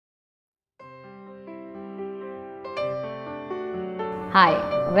Hi,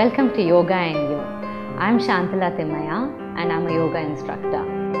 welcome to Yoga and You. I'm Shantala Timaya and I'm a yoga instructor.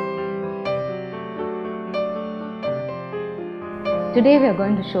 Today we are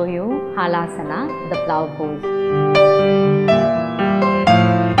going to show you Halasana, the plow pose.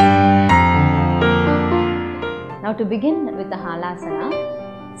 Now to begin with the Halasana,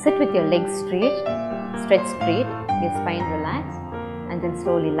 sit with your legs straight, stretch straight, your spine relaxed, and then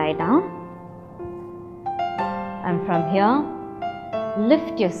slowly lie down. And from here,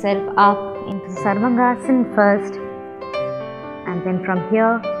 lift yourself up into sarvangasana first, and then from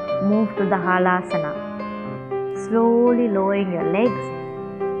here move to the Halasana, slowly lowering your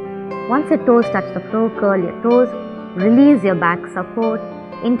legs. Once your toes touch the floor, curl your toes, release your back support,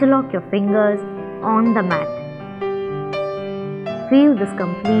 interlock your fingers on the mat. Feel this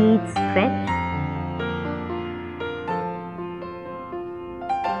complete stretch.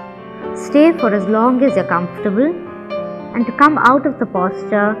 Stay for as long as you're comfortable. And to come out of the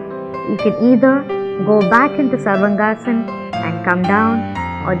posture, you can either go back into sarvangasana and come down,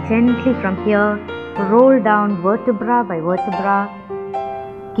 or gently from here roll down vertebra by vertebra,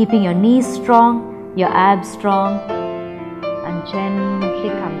 keeping your knees strong, your abs strong, and gently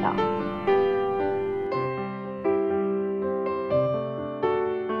come down.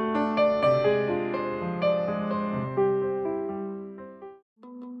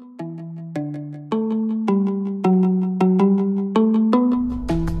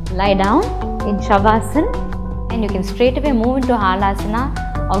 Lie down in Shavasana, and you can straight away move into Halasana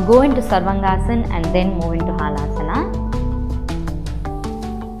or go into Sarvangasana and then move into Halasana.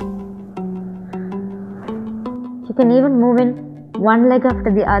 You can even move in one leg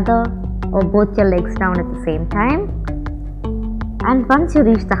after the other or both your legs down at the same time. And once you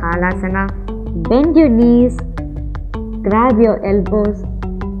reach the Halasana, bend your knees, grab your elbows.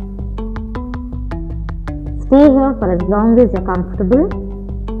 Stay here for as long as you're comfortable.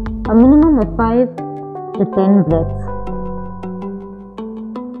 A minimum of 5 to 10 breaths.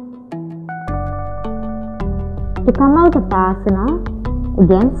 To come out of the asana,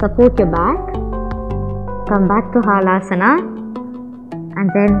 again support your back, come back to Halasana, and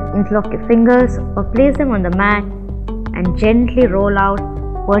then interlock your fingers or place them on the mat and gently roll out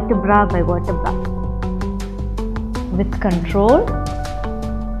vertebra by vertebra with control,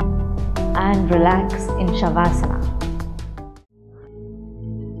 and relax in Shavasana.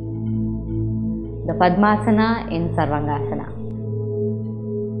 The Padmasana in Sarvangasana.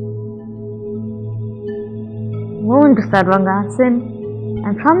 Move into Sarvangasana,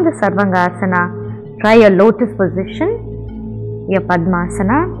 and from the Sarvangasana, try your lotus position, your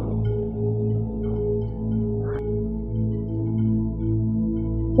Padmasana.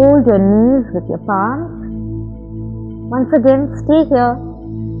 Hold your knees with your palms. Once again, stay here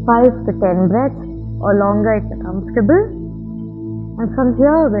 5 to 10 breaths or longer if you're comfortable. And from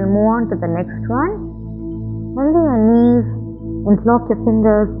here, we'll move on to the next one. Bending your knees, interlock your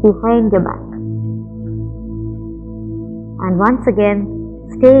fingers behind your back. And once again,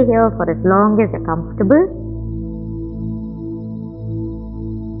 stay here for as long as you're comfortable.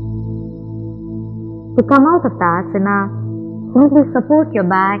 To come out of the asana, simply support your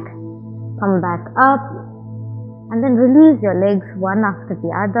back, come back up, and then release your legs one after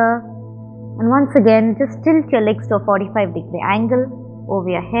the other. And once again, just tilt your legs to a 45-degree angle over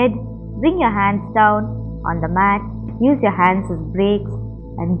your head. Bring your hands down on the mat. Use your hands as brakes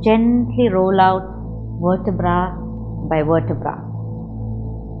and gently roll out vertebra by vertebra.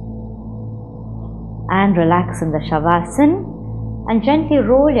 And relax in the Shavasana and gently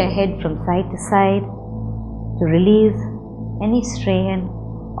roll your head from side to side to release any strain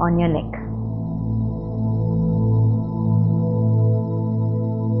on your neck.